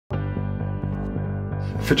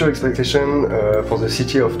Future expectation for the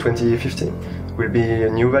city of 2050 will be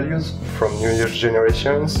new values from new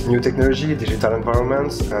generations, new technology, digital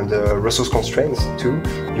environments, and resource constraints too,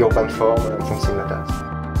 urban form and something like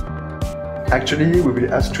that. Actually, we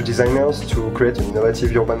will ask two designers to create an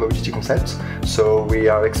innovative urban mobility concept. So we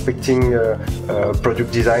are expecting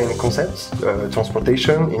product design concepts,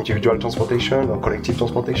 transportation, individual transportation or collective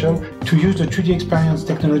transportation. To use the 3D experience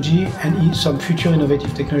technology and some future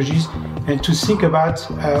innovative technologies, and to think about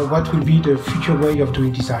what will be the future way of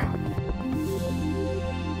doing design.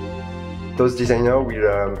 Those designers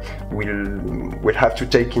will have to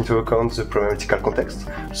take into account the problematical context,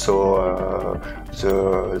 so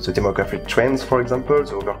the demographic trends, for example,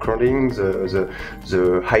 the overcrowding,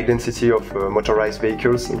 the high density of motorized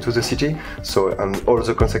vehicles into the city, so and all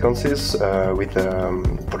the consequences with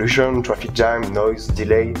pollution, traffic jam, noise,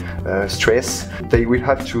 delay, stress. They will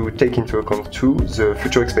have to take into account too the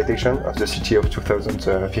future expectation of the city of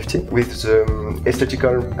 2050 with the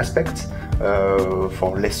aesthetical aspect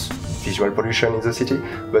for less visual pollution in the city,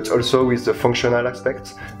 but also with the functional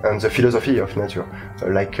aspect and the philosophy of nature,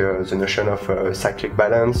 like the notion of cyclic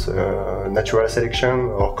balance, natural selection,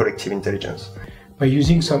 or collective intelligence. By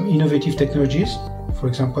using some innovative technologies, for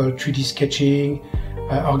example 3D sketching,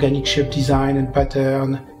 organic shape design and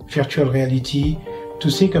pattern, virtual reality, to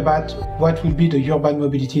think about what will be the urban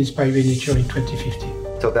mobility inspired by nature in 2050.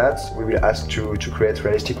 So that we will ask to create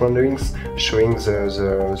realistic renderings showing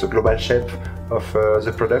the global shape of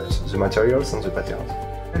the product, the materials and the patterns.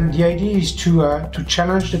 And the idea is to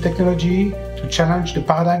challenge the technology, to challenge the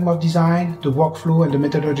paradigm of design, the workflow and the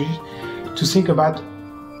methodology, to think about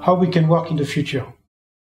how we can work in the future.